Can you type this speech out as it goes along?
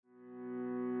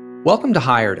Welcome to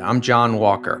Hired. I'm John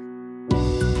Walker.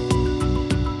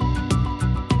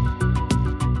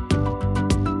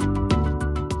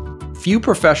 Few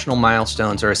professional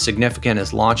milestones are as significant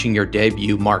as launching your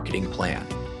debut marketing plan.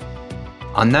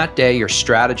 On that day, your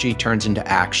strategy turns into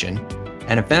action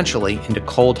and eventually into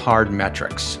cold, hard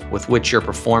metrics with which your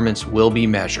performance will be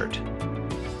measured.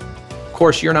 Of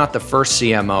course, you're not the first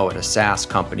CMO at a SaaS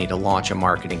company to launch a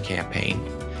marketing campaign.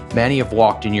 Many have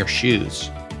walked in your shoes.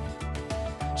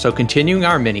 So continuing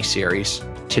our miniseries,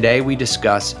 today we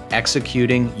discuss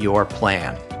executing your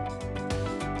plan.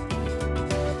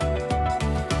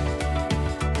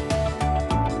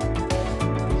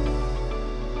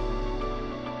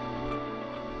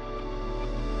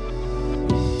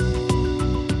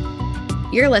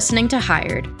 You're listening to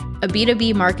Hired, a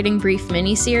B2B marketing brief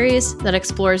mini-series that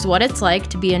explores what it's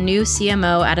like to be a new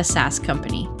CMO at a SaaS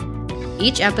company.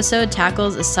 Each episode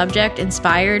tackles a subject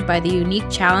inspired by the unique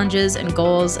challenges and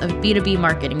goals of B2B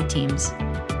marketing teams.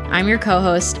 I'm your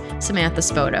co-host, Samantha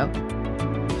Spoto.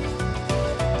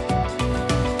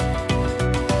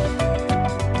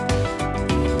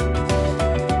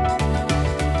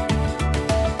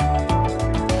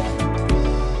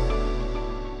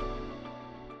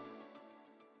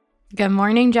 Good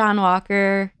morning, John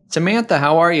Walker. Samantha,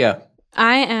 how are you?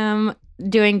 I am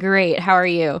doing great. How are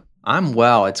you? I'm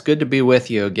well. It's good to be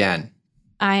with you again.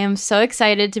 I am so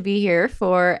excited to be here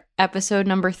for episode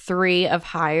number 3 of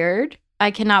Hired.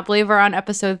 I cannot believe we're on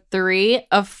episode 3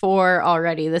 of 4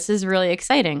 already. This is really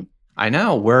exciting. I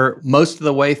know. We're most of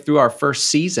the way through our first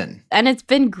season. And it's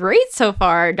been great so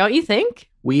far, don't you think?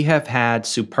 We have had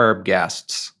superb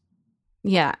guests.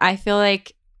 Yeah, I feel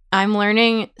like I'm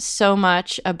learning so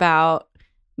much about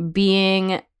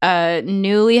being a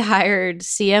newly hired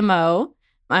CMO.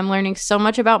 I'm learning so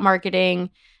much about marketing,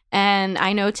 and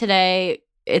I know today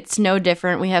it's no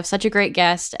different. We have such a great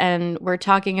guest, and we're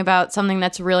talking about something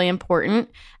that's really important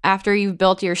after you've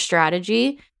built your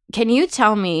strategy. Can you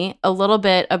tell me a little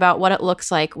bit about what it looks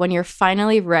like when you're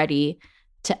finally ready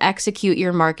to execute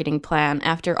your marketing plan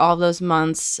after all those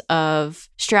months of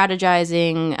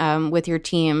strategizing with your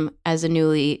team as a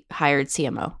newly hired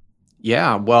CMO?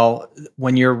 Yeah, well,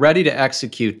 when you're ready to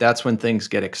execute, that's when things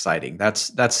get exciting.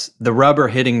 That's the rubber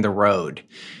hitting the road.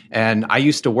 And I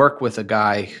used to work with a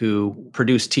guy who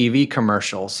produced TV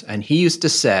commercials, and he used to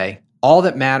say, all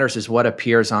that matters is what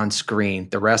appears on screen.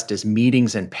 The rest is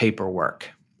meetings and paperwork.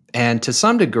 And to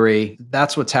some degree,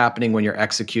 that's what's happening when you're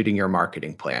executing your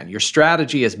marketing plan. Your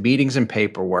strategy is meetings and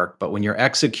paperwork, but when you're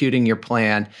executing your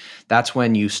plan, that's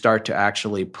when you start to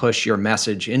actually push your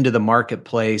message into the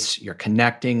marketplace. You're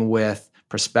connecting with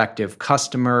prospective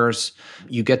customers.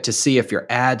 You get to see if your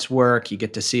ads work. You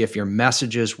get to see if your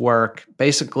messages work.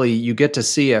 Basically, you get to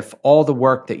see if all the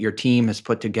work that your team has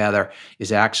put together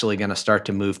is actually going to start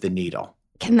to move the needle.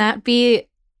 Can that be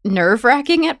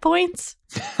nerve-wracking at points?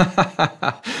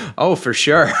 Oh, for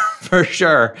sure. For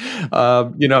sure.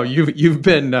 You've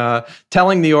been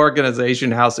telling the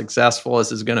organization how successful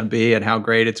this is going to be and how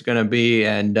great it's going to be.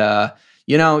 And,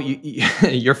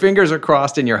 your fingers are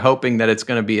crossed and you're hoping that it's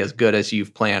going to be as good as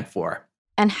you've planned for.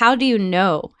 And how do you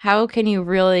know? How can you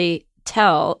really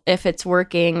tell if it's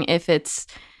working, if it's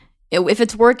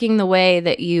working the way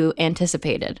that you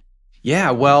anticipated?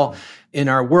 Yeah, well, in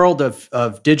our world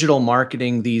of digital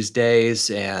marketing these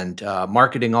days and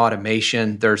marketing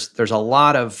automation, there's a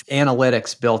lot of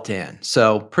analytics built in.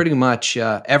 So pretty much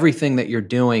everything that you're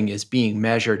doing is being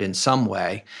measured in some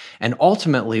way. And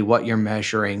ultimately what you're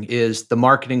measuring is the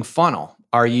marketing funnel.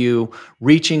 Are you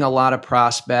reaching a lot of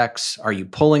prospects? Are you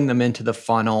pulling them into the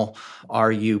funnel?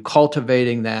 Are you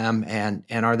cultivating them? And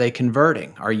are they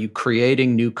converting? Are you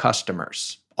creating new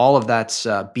customers? All of that's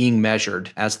being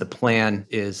measured as the plan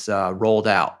is rolled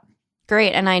out.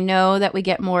 Great. And I know that we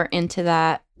get more into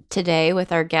that today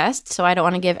with our guests, so I don't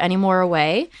want to give any more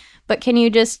away. But can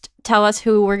you just tell us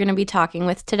who we're going to be talking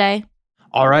with today?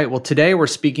 All right. Well, today we're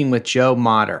speaking with Joe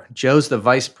Motter. Joe's the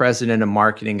Vice President of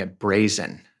Marketing at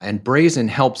Brazen. And Brazen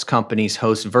helps companies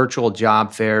host virtual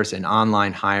job fairs and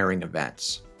online hiring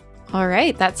events. All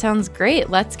right. That sounds great.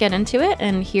 Let's get into it.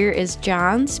 And here is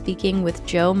John speaking with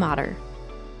Joe Motter.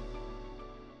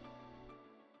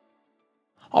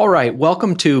 All right,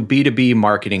 welcome to B2B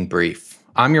Marketing Brief.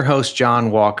 I'm your host,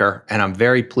 John Walker, and I'm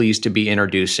very pleased to be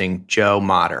introducing Joe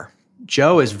Motter.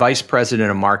 Joe is Vice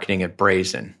President of Marketing at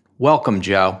Brazen. Welcome,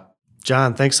 Joe.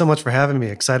 John, thanks so much for having me.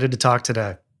 Excited to talk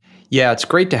today. Yeah, it's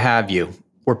great to have you.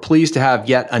 We're pleased to have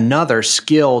yet another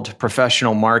skilled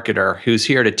professional marketer who's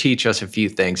here to teach us a few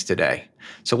things today.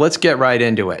 So let's get right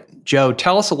into it. Joe,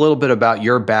 tell us a little bit about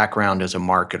your background as a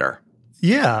marketer.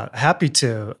 Yeah, happy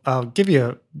to. I'll give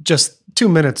you just 2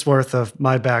 minutes worth of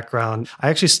my background. I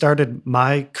actually started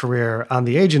my career on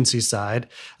the agency side,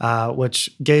 which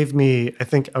gave me, I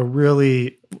think, a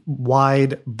really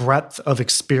wide breadth of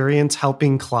experience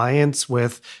helping clients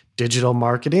with digital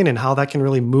marketing and how that can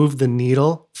really move the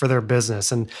needle for their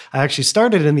business. And I actually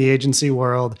started in the agency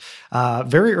world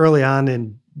very early on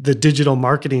in the digital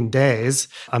marketing days.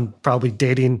 I'm probably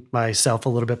dating myself a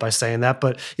little bit by saying that,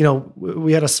 but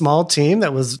we had a small team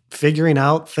that was figuring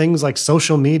out things like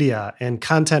social media and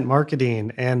content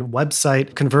marketing and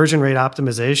website conversion rate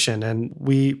optimization. And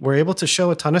we were able to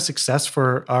show a ton of success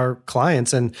for our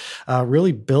clients and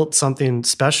really built something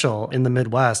special in the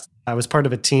Midwest. I was part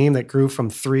of a team that grew from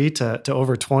 3 to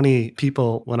over 20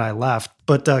 people when I left.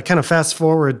 But kind of fast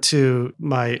forward to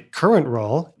my current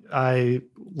role, I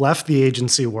left the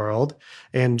agency world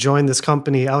and joined this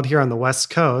company out here on the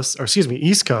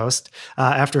East Coast,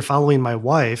 after following my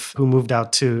wife, who moved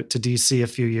out to DC a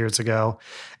few years ago.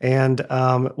 And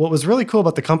what was really cool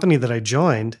about the company that I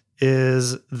joined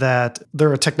is that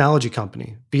they're a technology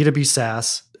company, B2B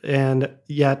SaaS. And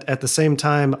yet at the same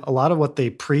time, a lot of what they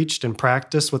preached and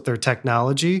practiced with their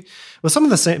technology was some of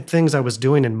the same things I was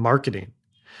doing in marketing.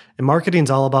 And marketing is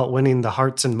all about winning the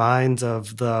hearts and minds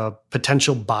of the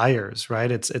potential buyers, right?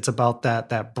 It's about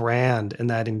that brand and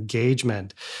that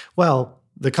engagement. Well,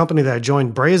 the company that I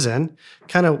joined, Brazen,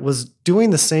 kind of was doing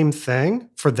the same thing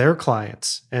for their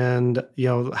clients and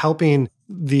helping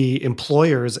the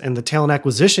employers and the talent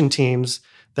acquisition teams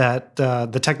that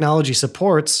the technology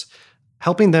supports,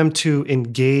 helping them to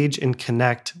engage and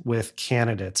connect with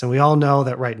candidates. And we all know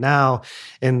that right now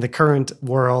in the current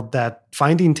world that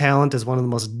finding talent is one of the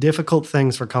most difficult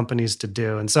things for companies to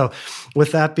do. And so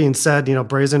with that being said,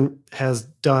 Brazen has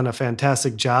done a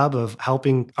fantastic job of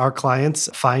helping our clients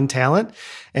find talent.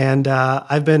 And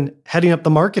I've been heading up the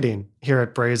marketing here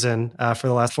at Brazen for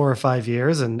the last 4 or 5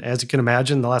 years. And as you can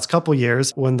imagine, the last couple of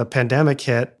years when the pandemic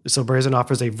hit, so Brazen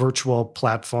offers a virtual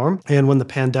platform. And when the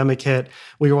pandemic hit,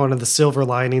 we were one of the silver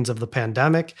linings of the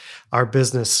pandemic. Our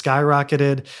business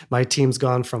skyrocketed. My team's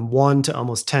gone from 1 to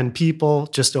almost 10 people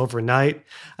just overnight.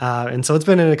 And so it's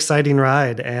been an exciting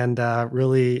ride and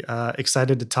really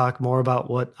excited to talk more about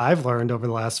what I've learned over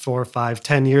the last 4, 5,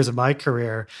 10 years of my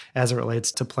career as it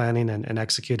relates to planning and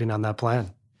executing on that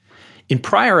plan. In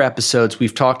prior episodes,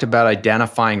 we've talked about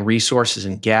identifying resources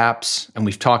and gaps, and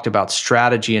we've talked about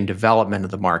strategy and development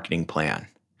of the marketing plan.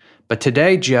 But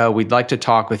today, Joe, we'd like to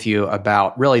talk with you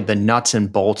about really the nuts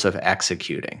and bolts of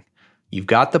executing. You've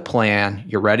got the plan,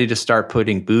 you're ready to start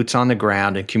putting boots on the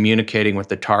ground and communicating with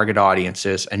the target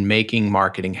audiences and making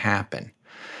marketing happen.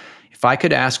 If I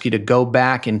could ask you to go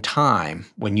back in time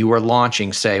when you were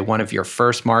launching, say, one of your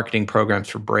first marketing programs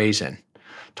for Brazen,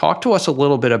 talk to us a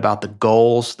little bit about the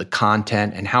goals, the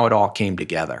content, and how it all came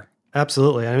together.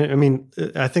 Absolutely. I mean,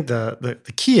 I think the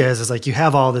key is like you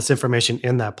have all this information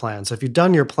in that plan. So if you've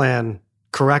done your plan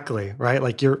correctly, right?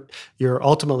 Like you're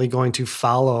ultimately going to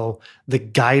follow the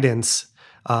guidance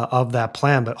of that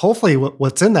plan. But hopefully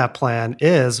what's in that plan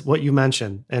is what you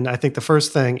mentioned. And I think the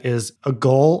first thing is a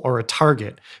goal or a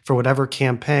target for whatever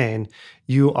campaign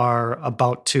you are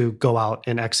about to go out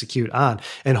and execute on.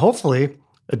 And hopefully,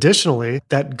 additionally,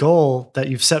 that goal that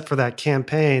you've set for that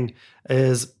campaign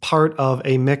is part of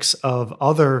a mix of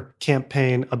other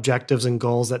campaign objectives and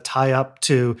goals that tie up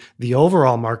to the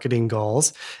overall marketing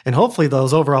goals. And hopefully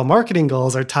those overall marketing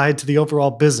goals are tied to the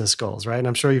overall business goals, right? And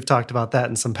I'm sure you've talked about that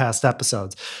in some past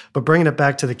episodes. But bringing it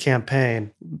back to the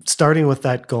campaign, starting with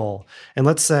that goal. And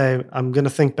let's say I'm going to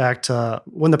think back to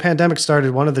when the pandemic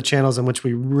started, one of the channels in which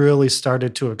we really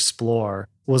started to explore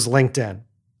was LinkedIn.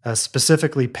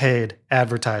 Specifically paid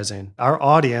advertising. Our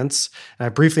audience, and I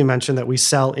briefly mentioned that we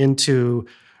sell into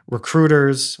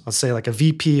recruiters, I'll say like a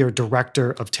VP or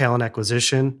director of talent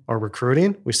acquisition or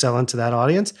recruiting. We sell into that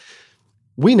audience.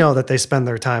 We know that they spend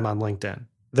their time on LinkedIn.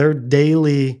 Their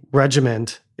daily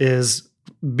regiment is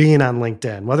being on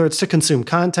LinkedIn, whether it's to consume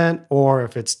content or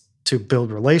if it's to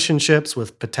build relationships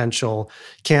with potential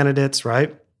candidates,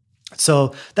 right?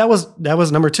 So that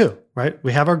was number 2, right?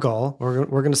 We have our goal. We're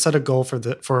going to set a goal for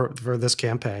this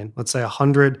campaign. Let's say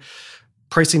 100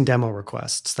 pricing demo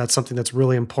requests. That's something that's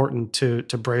really important to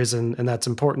Brazen, and that's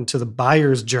important to the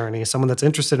buyer's journey. Someone that's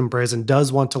interested in Brazen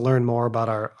does want to learn more about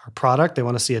our product. They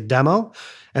want to see a demo,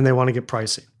 and they want to get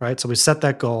pricing, right? So we set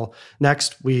that goal.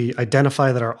 Next, we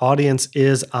identify that our audience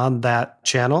is on that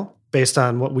channel, based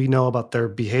on what we know about their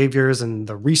behaviors and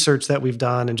the research that we've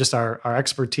done and just our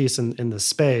expertise in the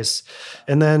space.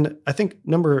 And then I think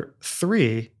number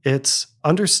 3, it's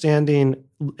understanding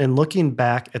and looking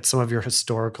back at some of your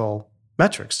historical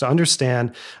metrics to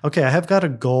understand, okay, I have got a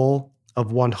goal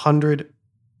of 100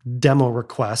 demo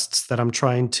requests that I'm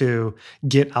trying to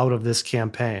get out of this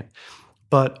campaign.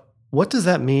 But what does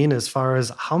that mean as far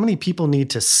as how many people need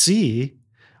to see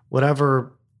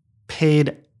whatever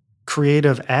paid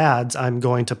creative ads I'm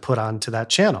going to put onto that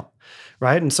channel,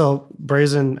 right? And so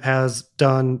Brazen has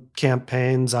done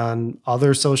campaigns on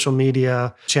other social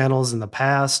media channels in the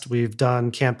past. We've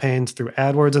done campaigns through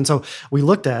AdWords. And so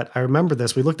I remember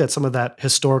this, we looked at some of that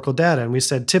historical data and we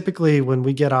said, typically when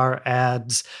we get our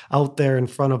ads out there in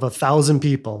front of 1,000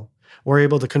 people, we're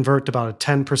able to convert about a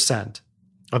 10%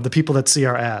 of the people that see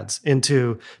our ads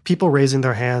into people raising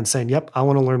their hands saying, yep, I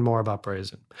want to learn more about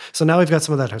Brazen. So now we've got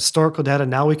some of that historical data.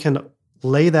 Now we can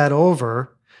lay that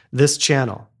over this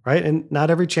channel, right? And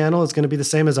not every channel is going to be the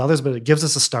same as others, but it gives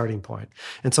us a starting point.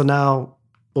 And so now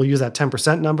we'll use that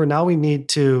 10% number. Now we need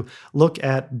to look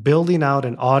at building out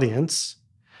an audience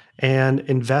and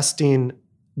investing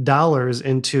dollars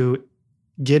into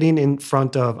getting in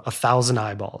front of 1,000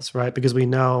 eyeballs, right? Because we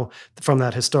know from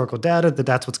that historical data that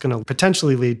that's what's going to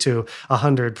potentially lead to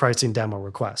 100 pricing demo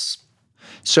requests.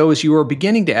 So as you were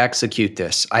beginning to execute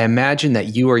this, I imagine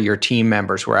that you or your team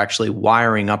members were actually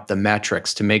wiring up the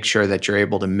metrics to make sure that you're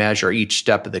able to measure each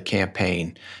step of the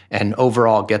campaign and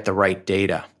overall get the right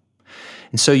data.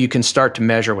 And so you can start to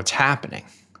measure what's happening.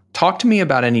 Talk to me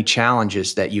about any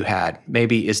challenges that you had.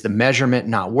 Maybe is the measurement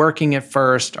not working at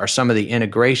first? Are some of the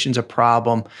integrations a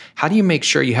problem? How do you make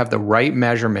sure you have the right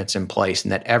measurements in place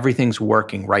and that everything's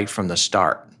working right from the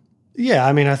start? Yeah,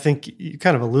 I mean, I think you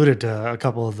kind of alluded to a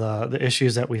couple of the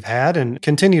issues that we've had and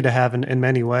continue to have in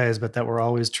many ways, but that we're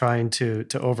always trying to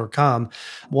overcome.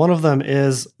 One of them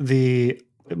is the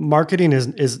marketing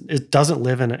it doesn't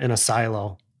live in a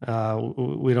silo.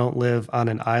 We don't live on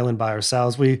an island by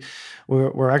ourselves.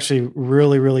 We're actually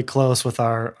really, really close with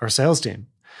our sales team.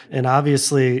 And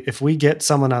obviously, if we get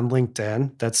someone on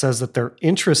LinkedIn that says that they're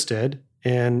interested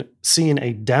in seeing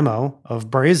a demo of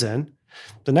Brazen,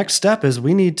 the next step is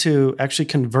we need to actually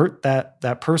convert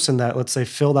that person that, let's say,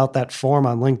 filled out that form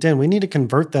on LinkedIn. We need to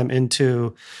convert them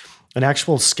into an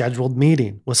actual scheduled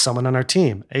meeting with someone on our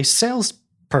team, a sales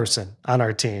person on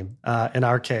our team, in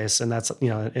our case, and that's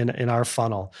in our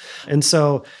funnel. And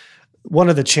so one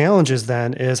of the challenges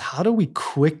then is how do we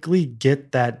quickly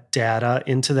get that data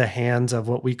into the hands of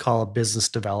what we call a business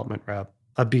development rep,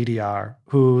 a BDR,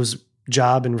 whose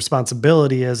job and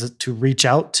responsibility is to reach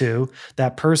out to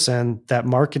that person that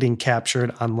marketing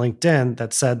captured on LinkedIn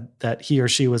that said that he or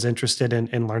she was interested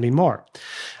in learning more.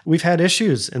 We've had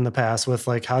issues in the past with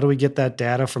how do we get that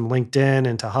data from LinkedIn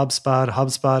into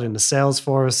HubSpot into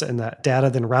Salesforce, and that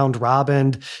data then round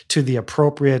robin to the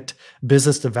appropriate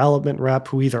business development rep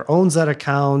who either owns that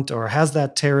account or has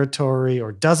that territory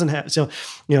or doesn't have. So,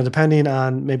 depending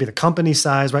on maybe the company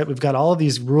size, right? We've got all of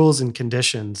these rules and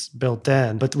conditions built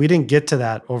in, but we didn't get to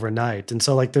that overnight. And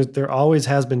so there always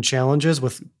has been challenges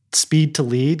with speed to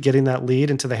lead, getting that lead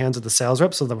into the hands of the sales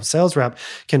rep so the sales rep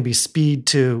can be speed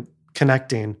to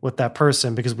connecting with that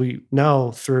person, because we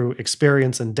know through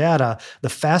experience and data, the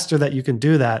faster that you can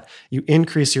do that, you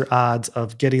increase your odds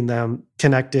of getting them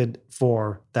connected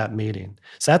for that meeting.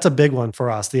 So that's a big one for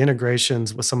us, the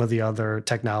integrations with some of the other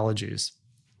technologies.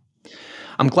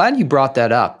 I'm glad you brought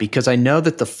that up because I know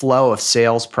that the flow of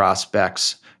sales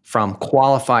prospects from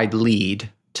qualified lead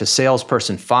to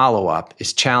salesperson follow-up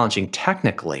is challenging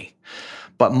technically,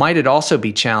 but might it also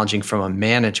be challenging from a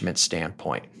management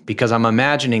standpoint? Because I'm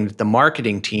imagining that the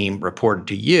marketing team reported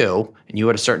to you and you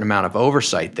had a certain amount of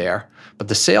oversight there, but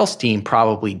the sales team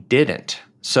probably didn't.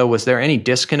 So was there any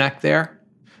disconnect there?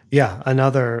 Yeah,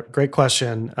 another great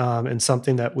question, and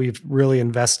something that we've really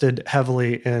invested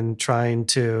heavily in trying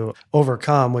to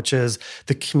overcome, which is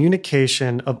the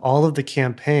communication of all of the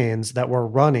campaigns that we're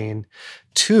running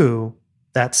to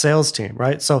that sales team,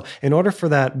 right? So in order for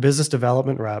that business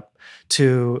development rep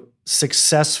to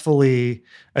successfully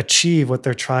achieve what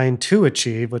they're trying to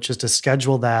achieve, which is to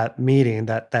schedule that meeting,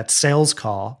 that sales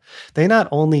call, they not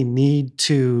only need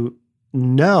to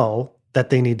know that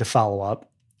they need to follow up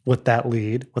with that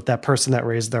lead, with that person that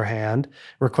raised their hand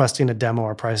requesting a demo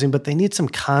or pricing, but they need some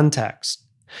context.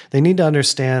 They need to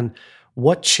understand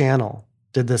what channel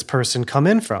did this person come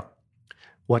in from?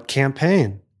 What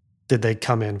campaign did they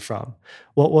come in from?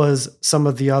 What was some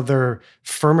of the other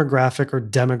firmographic or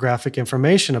demographic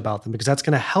information about them? Because that's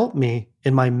going to help me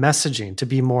in my messaging to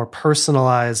be more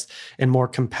personalized and more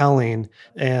compelling,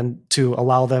 and to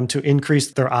allow them to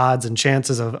increase their odds and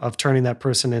chances of turning that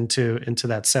person into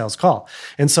that sales call.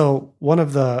 And so one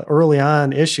of the early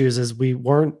on issues is we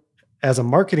weren't, as a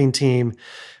marketing team,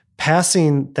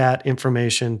 passing that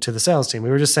information to the sales team. We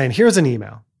were just saying, here's an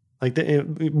email.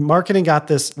 Marketing got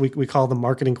this, we call them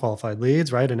marketing qualified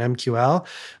leads, right? An MQL.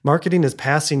 Marketing is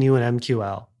passing you an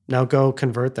MQL. Now go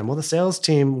convert them. Well, the sales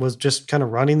team was just kind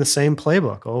of running the same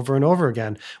playbook over and over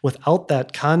again. Without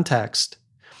that context,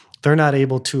 they're not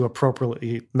able to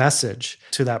appropriately message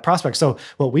to that prospect. So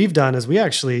what we've done is we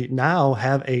actually now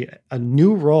have a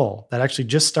new role that actually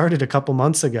just started a couple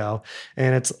months ago.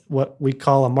 And it's what we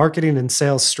call a marketing and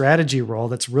sales strategy role.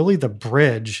 That's really the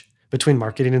bridge between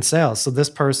marketing and sales. So this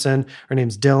person, her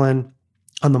name's Dylan,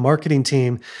 on the marketing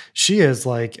team, she is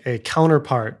like a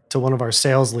counterpart to one of our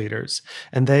sales leaders.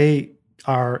 And they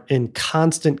are in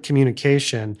constant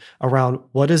communication around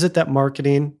what is it that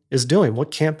marketing is doing? What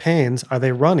campaigns are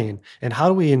they running? And how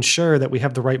do we ensure that we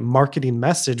have the right marketing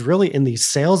message really in these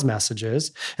sales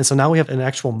messages? And so now we have an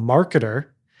actual marketer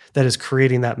that is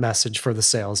creating that message for the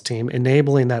sales team,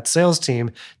 enabling that sales team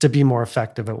to be more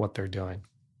effective at what they're doing.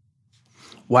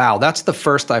 Wow, that's the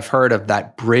first I've heard of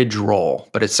that bridge role,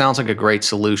 but it sounds like a great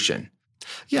solution.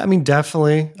 Yeah, I mean,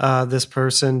 definitely this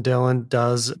person, Dylan,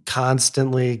 does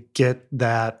constantly get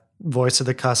that voice of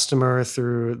the customer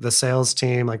through the sales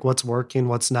team, like what's working,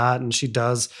 what's not. And she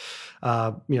does,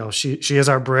 she is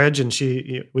our bridge, and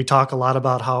we talk a lot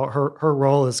about how her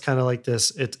role is kind of like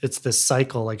this. It's this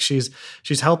cycle. Like she's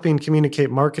helping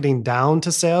communicate marketing down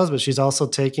to sales, but she's also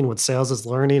taking what sales is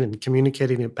learning and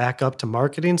communicating it back up to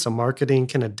marketing, so marketing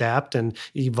can adapt and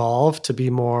evolve to be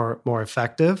more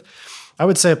effective. I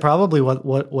would say probably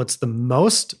what's the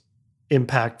most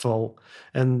impactful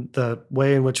and the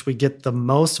way in which we get the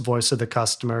most voice of the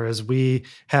customer is we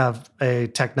have a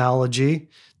technology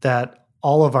that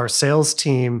all of our sales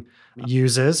team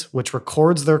uses, which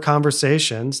records their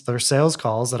conversations, their sales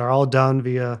calls that are all done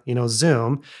via,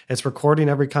 Zoom. It's recording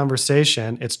every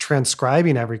conversation. It's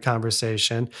transcribing every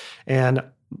conversation. And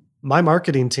my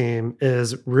marketing team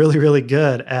is really, really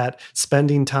good at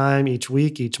spending time each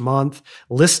week, each month,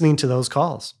 listening to those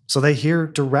calls. So they hear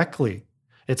directly.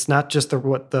 It's not just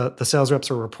what the sales reps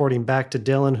are reporting back to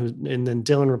Dylan, and then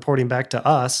Dylan reporting back to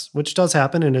us, which does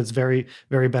happen and is very,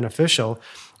 very beneficial.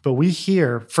 But we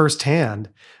hear firsthand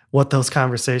what those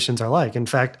conversations are like. In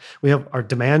fact, we have our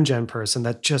demand gen person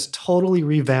that just totally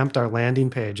revamped our landing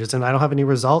pages. And I don't have any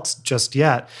results just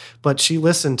yet, but she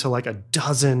listened to like a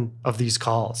dozen of these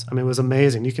calls. I mean, it was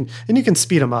amazing. You can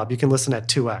speed them up. You can listen at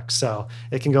 2x. So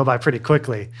it can go by pretty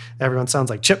quickly. Everyone sounds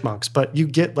like chipmunks, but you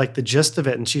get like the gist of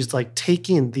it. And she's like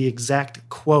taking the exact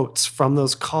quotes from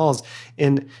those calls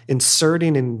and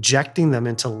inserting and injecting them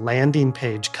into landing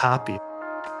page copy.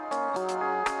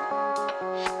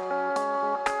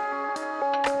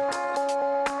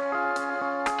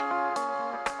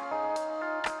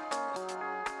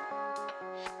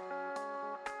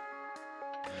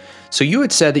 So you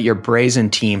had said that your Brazen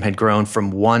team had grown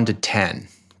from 1 to 10.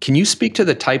 Can you speak to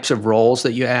the types of roles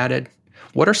that you added?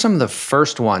 What are some of the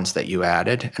first ones that you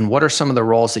added, and what are some of the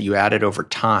roles that you added over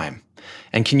time?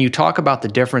 And can you talk about the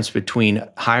difference between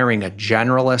hiring a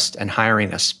generalist and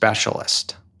hiring a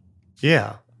specialist?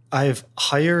 Yeah, I've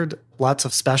hired lots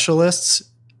of specialists,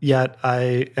 yet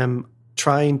I am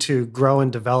trying to grow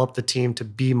and develop the team to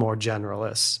be more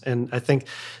generalists. And I think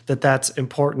that that's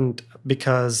important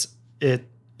because it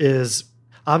is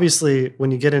obviously when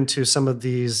you get into some of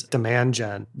these demand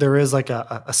gen, there is like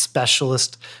a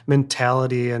specialist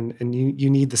mentality and you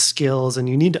need the skills and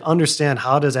you need to understand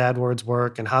how does AdWords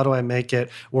work and how do I make it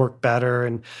work better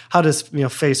and how does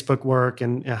Facebook work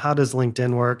and how does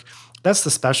LinkedIn work. That's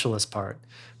the specialist part.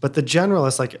 But the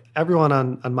generalist, like everyone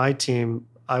on my team,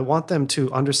 I want them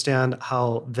to understand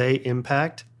how they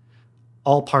impact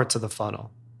all parts of the funnel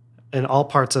and all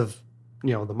parts of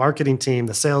the marketing team,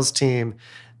 the sales team,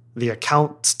 the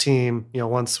accounts team.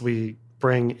 Once we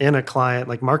bring in a client,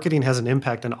 like marketing has an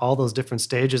impact on all those different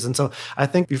stages. And so I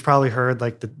think you've probably heard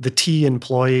like the T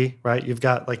employee, right? You've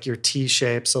got like your T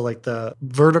shape. So like the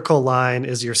vertical line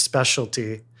is your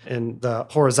specialty. And the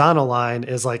horizontal line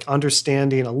is like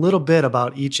understanding a little bit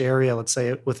about each area, let's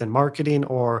say within marketing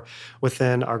or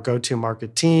within our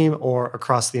go-to-market team or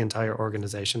across the entire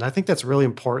organization. I think that's really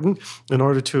important in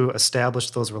order to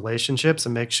establish those relationships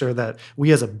and make sure that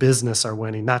we as a business are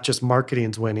winning, not just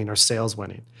marketing's winning or sales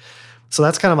winning. So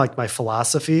that's kind of like my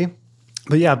philosophy.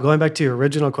 But yeah, going back to your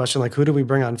original question, like who do we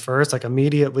bring on first? Like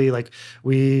immediately, like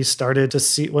we started to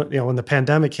see when the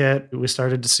pandemic hit, we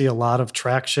started to see a lot of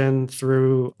traction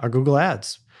through our Google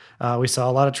ads. We saw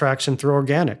a lot of traction through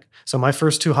organic. So my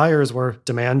first two hires were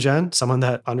demand gen, someone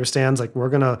that understands like we're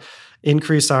going to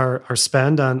increase our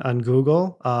spend on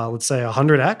Google, let's say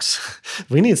 100x,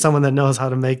 we need someone that knows how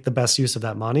to make the best use of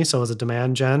that money. So as a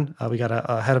demand gen, we got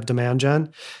a head of demand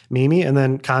gen, Mimi, and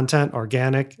then content,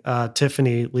 organic.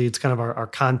 Tiffany leads kind of our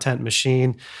content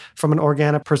machine from an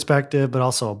organic perspective, but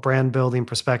also a brand building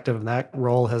perspective. And that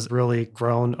role has really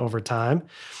grown over time.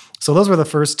 So those were the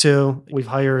first two. We've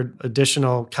hired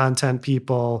additional content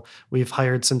people. We've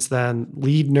hired since then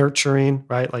lead nurturing,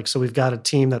 right? Like, so we've got a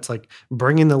team that's like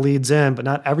bringing the leads in, but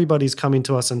not everybody's coming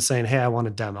to us and saying, hey, I want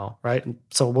a demo, right? And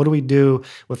so what do we do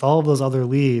with all of those other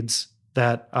leads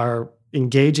that are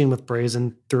engaging with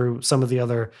Brazen through some of the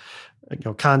other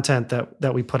content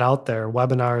that we put out there,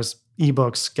 webinars,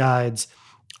 ebooks, guides?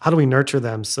 How do we nurture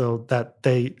them so that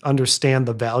they understand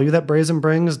the value that Brazen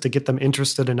brings to get them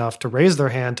interested enough to raise their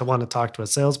hand to want to talk to a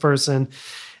salesperson?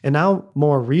 And now,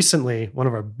 more recently, one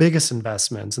of our biggest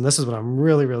investments, and this is what I'm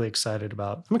really, really excited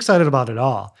about. I'm excited about it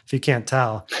all, if you can't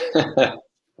tell.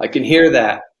 I can hear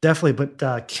that. Definitely,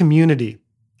 but community,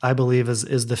 I believe,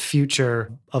 is the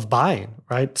future of buying,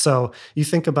 right? So you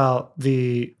think about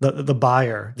the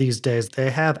buyer these days,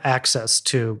 they have access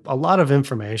to a lot of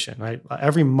information, right?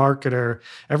 Every marketer,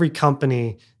 every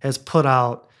company has put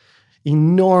out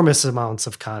enormous amounts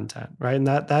of content, right? And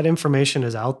that information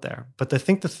is out there. But I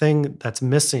think the thing that's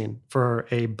missing for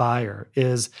a buyer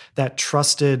is that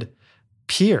trusted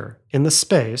peer in the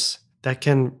space that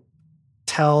can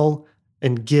tell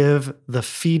and give the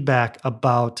feedback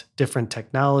about different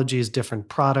technologies, different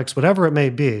products, whatever it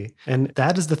may be. And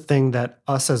that is the thing that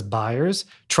us as buyers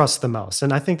trust the most.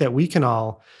 And I think that we can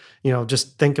all,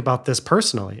 just think about this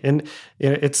personally. And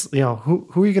it's, who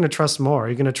are you going to trust more? Are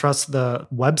you going to trust the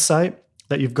website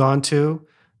that you've gone to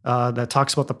that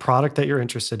talks about the product that you're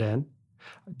interested in?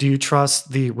 Do you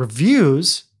trust the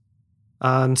reviews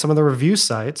on some of the review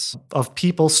sites of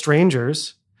people,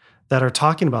 strangers, that are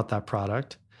talking about that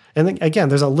product? And then, again,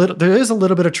 there is a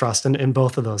little bit of trust in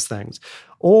both of those things.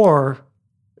 Or,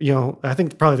 I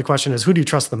think probably the question is, who do you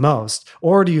trust the most?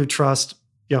 Or do you trust,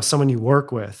 someone you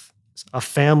work with, a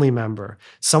family member,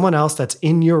 someone else that's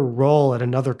in your role at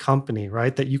another company,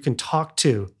 right? That you can talk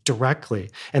to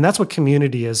directly. And that's what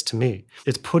community is to me.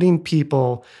 It's putting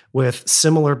people with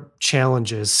similar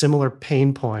challenges, similar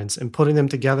pain points, and putting them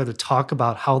together to talk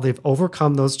about how they've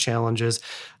overcome those challenges,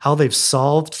 how they've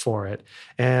solved for it.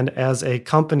 And as a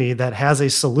company that has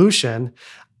a solution,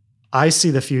 I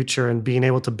see the future in being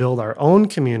able to build our own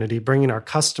community, bringing our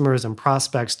customers and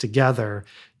prospects together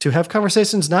to have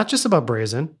conversations not just about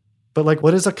Brazen, but like,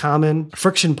 what is a common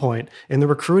friction point in the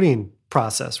recruiting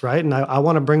process, right? And I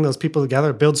want to bring those people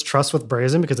together. It builds trust with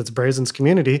Brazen because it's Brazen's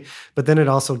community, but then it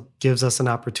also gives us an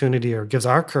opportunity, or gives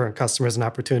our current customers an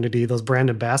opportunity, those brand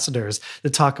ambassadors, to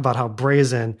talk about how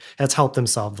Brazen has helped them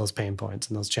solve those pain points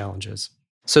and those challenges.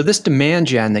 So this demand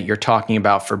gen that you're talking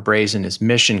about for Brazen is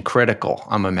mission critical,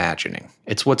 I'm imagining.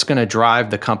 It's what's going to drive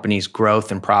the company's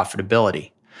growth and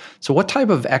profitability. So what type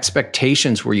of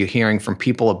expectations were you hearing from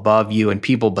people above you and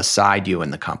people beside you in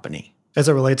the company? As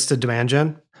it relates to demand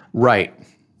gen? Right.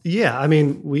 Yeah, I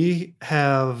mean, we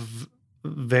have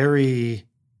very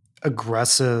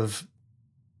aggressive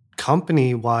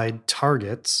company-wide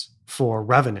targets for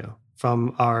revenue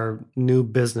from our new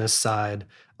business side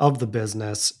of the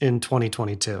business in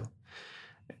 2022.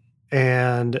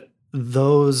 And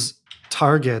those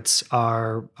targets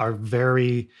are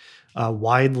very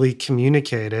widely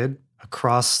communicated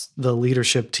across the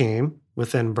leadership team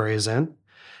within Brazen.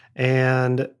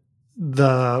 And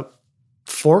the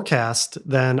forecast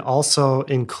then also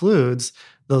includes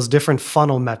those different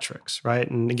funnel metrics, right?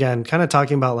 And again, kind of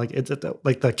talking about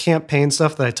like the campaign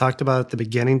stuff that I talked about at the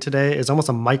beginning today is almost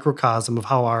a microcosm of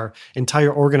how our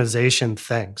entire organization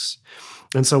thinks.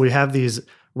 And so we have these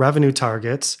revenue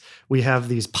targets, we have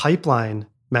these pipeline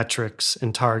metrics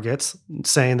and targets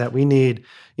saying that we need,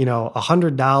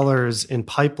 $100 in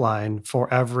pipeline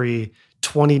for every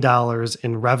 $20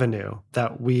 in revenue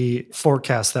that we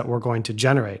forecast that we're going to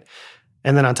generate.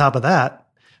 And then on top of that,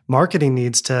 marketing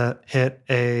needs to hit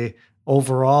a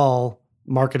overall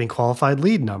marketing qualified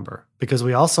lead number, because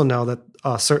we also know that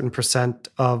a certain percent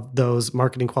of those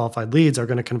marketing qualified leads are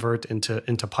going to convert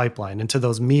into pipeline, into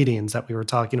those meetings that we were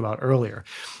talking about earlier.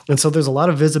 And so there's a lot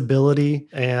of visibility,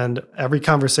 and every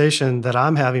conversation that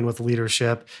I'm having with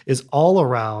leadership is all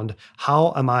around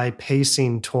how am I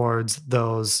pacing towards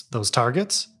those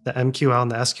targets, the MQL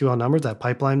and the SQL numbers, that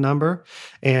pipeline number.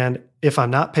 And if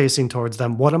I'm not pacing towards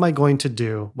them, what am I going to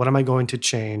do? What am I going to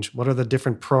change? What are the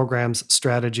different programs,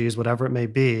 strategies, whatever it may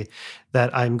be,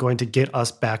 that I'm going to get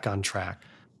us back on track?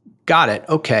 Got it.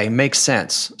 Okay, makes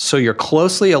sense. So you're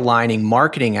closely aligning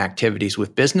marketing activities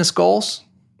with business goals?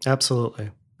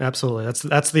 Absolutely. Absolutely.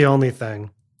 That's the only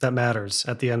thing. that matters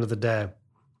at the end of the day.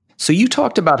 So you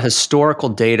talked about historical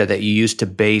data that you used to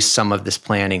base some of this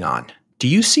planning on. Do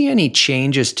you see any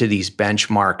changes to these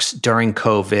benchmarks during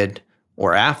COVID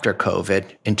or after COVID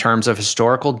in terms of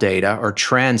historical data or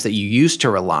trends that you used to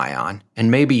rely on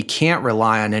and maybe you can't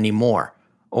rely on anymore?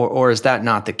 Or is that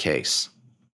not the case?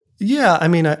 Yeah, I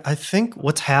mean, I think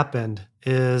what's happened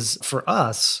is for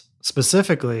us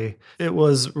specifically, it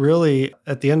was really,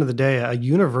 at the end of the day, a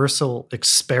universal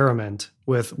experiment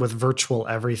with virtual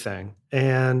everything.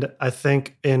 And I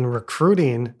think in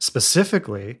recruiting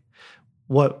specifically,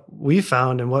 what we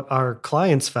found and what our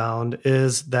clients found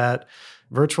is that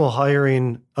virtual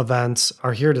hiring events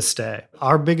are here to stay.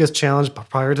 Our biggest challenge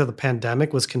prior to the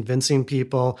pandemic was convincing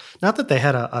people, not that they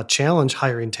had a challenge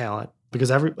hiring talent, because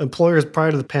every employers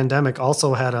prior to the pandemic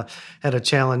also had a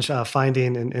challenge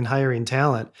finding and hiring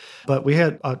talent. But we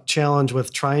had a challenge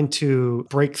with trying to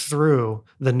break through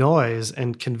the noise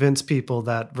and convince people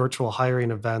that virtual hiring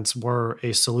events were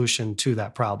a solution to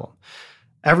that problem.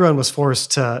 Everyone was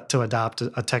forced to adopt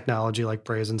a technology like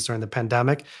Brazen's during the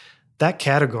pandemic. That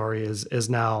category is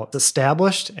now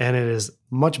established, and it is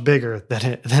much bigger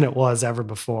than it was ever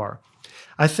before.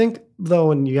 I think, though,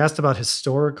 when you asked about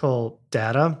historical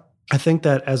data, I think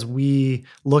that as we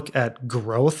look at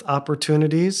growth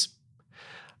opportunities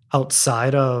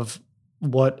outside of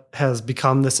what has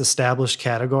become this established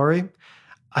category,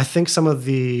 I think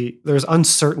there's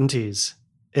uncertainties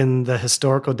in the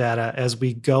historical data as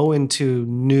we go into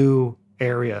new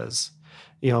areas.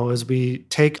 As we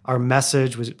take our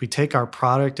message, we take our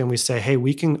product and we say, hey,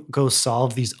 we can go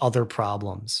solve these other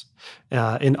problems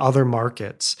in other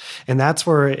markets. And that's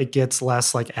where it gets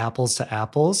less like apples to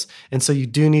apples. And so you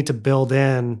do need to build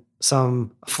in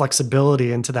some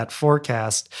flexibility into that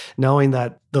forecast, knowing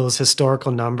that those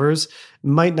historical numbers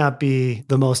might not be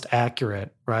the most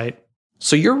accurate, right?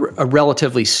 So you're a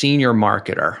relatively senior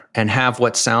marketer and have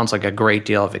what sounds like a great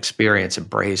deal of experience at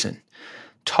Brazen.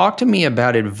 Talk to me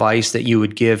about advice that you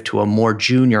would give to a more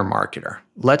junior marketer.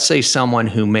 Let's say someone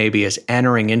who maybe is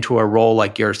entering into a role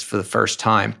like yours for the first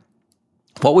time.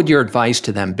 What would your advice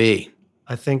to them be?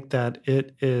 I think that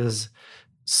it is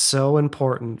so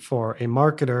important for a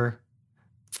marketer,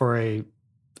 for a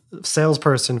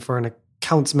salesperson, for an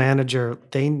accounts manager.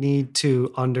 They need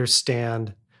to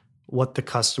understand what the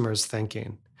customer is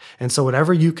thinking. And so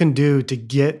whatever you can do to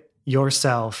get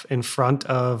yourself in front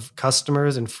of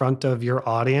customers, in front of your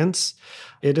audience,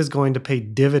 it is going to pay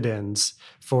dividends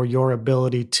for your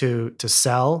ability to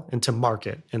sell and to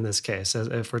market, in this case, as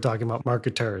if we're talking about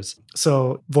marketers.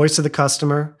 So voice of the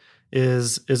customer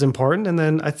is important. And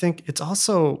then I think it's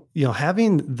also,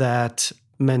 having that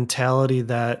mentality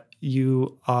that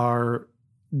you are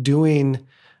doing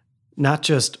not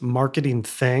just marketing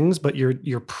things, but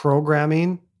you're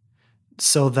programming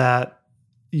so that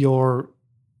you're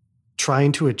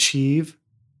trying to achieve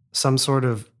some sort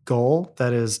of goal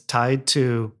that is tied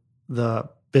to the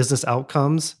business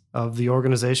outcomes of the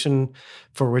organization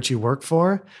for which you work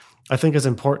for, I think is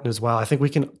important as well. I think we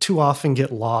can too often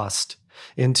get lost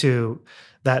into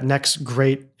that next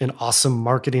great and awesome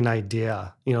marketing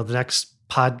idea, the next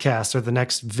podcast or the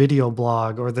next video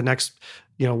blog or the next,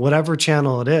 whatever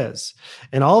channel it is.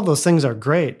 And all of those things are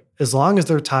great as long as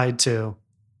they're tied to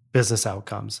business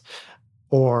outcomes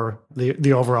or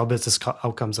the overall business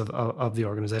outcomes of the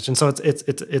organization. So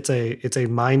it's a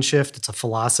mind shift. It's a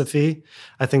philosophy.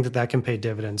 I think that can pay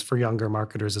dividends for younger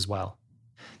marketers as well.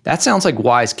 That sounds like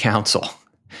wise counsel.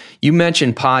 You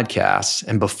mentioned podcasts,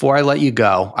 and before I let you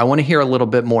go, I want to hear a little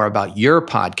bit more about your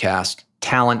podcast,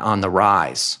 Talent on the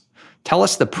Rise. Tell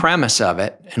us the premise of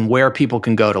it and where people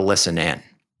can go to listen in.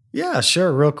 Yeah,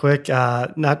 sure. Real quick.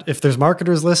 Not if there's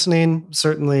marketers listening,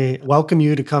 certainly welcome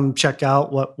you to come check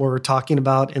out what we're talking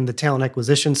about in the talent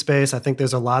acquisition space. I think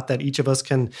there's a lot that each of us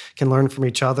can learn from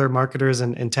each other, marketers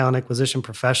and talent acquisition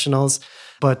professionals.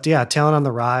 But yeah, Talent on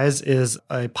the Rise is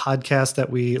a podcast that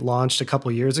we launched a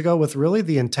couple of years ago with really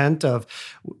the intent of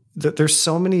there's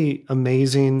so many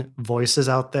amazing voices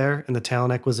out there in the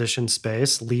talent acquisition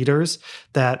space, leaders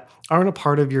that aren't a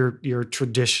part of your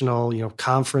traditional,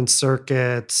 conference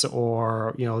circuits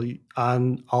or,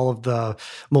 on all of the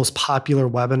most popular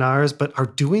webinars, but are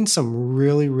doing some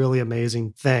really, really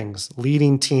amazing things,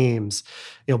 leading teams,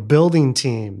 building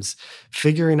teams,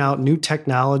 figuring out new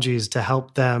technologies to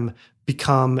help them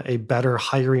become a better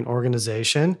hiring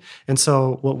organization. And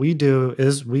so what we do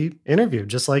is we interview,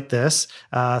 just like this,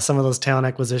 some of those talent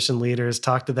acquisition leaders,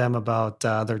 talk to them about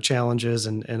their challenges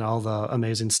and all the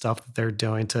amazing stuff that they're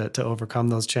doing to overcome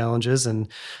those challenges. And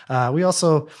we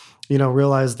also,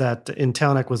 realize that in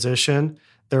talent acquisition,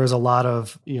 there is a lot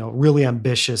of, really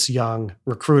ambitious young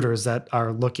recruiters that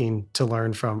are looking to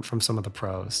learn from some of the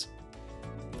pros.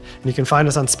 And you can find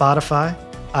us on Spotify,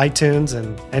 iTunes,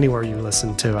 and anywhere you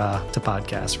listen to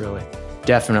podcasts, really.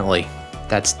 Definitely.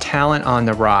 That's Talent on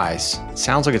the Rise.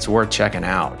 Sounds like it's worth checking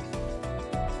out.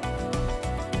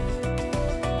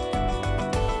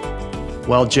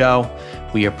 Well, Joe,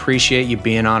 we appreciate you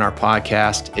being on our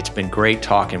podcast. It's been great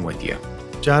talking with you.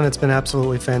 John, it's been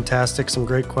absolutely fantastic. Some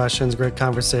great questions, great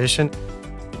conversation.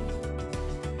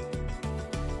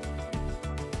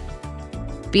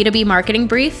 B2B Marketing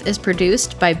Brief is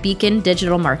produced by Beacon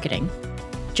Digital Marketing.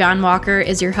 John Walker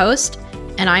is your host,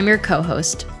 and I'm your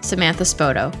co-host, Samantha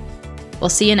Spoto. We'll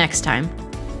see you next time.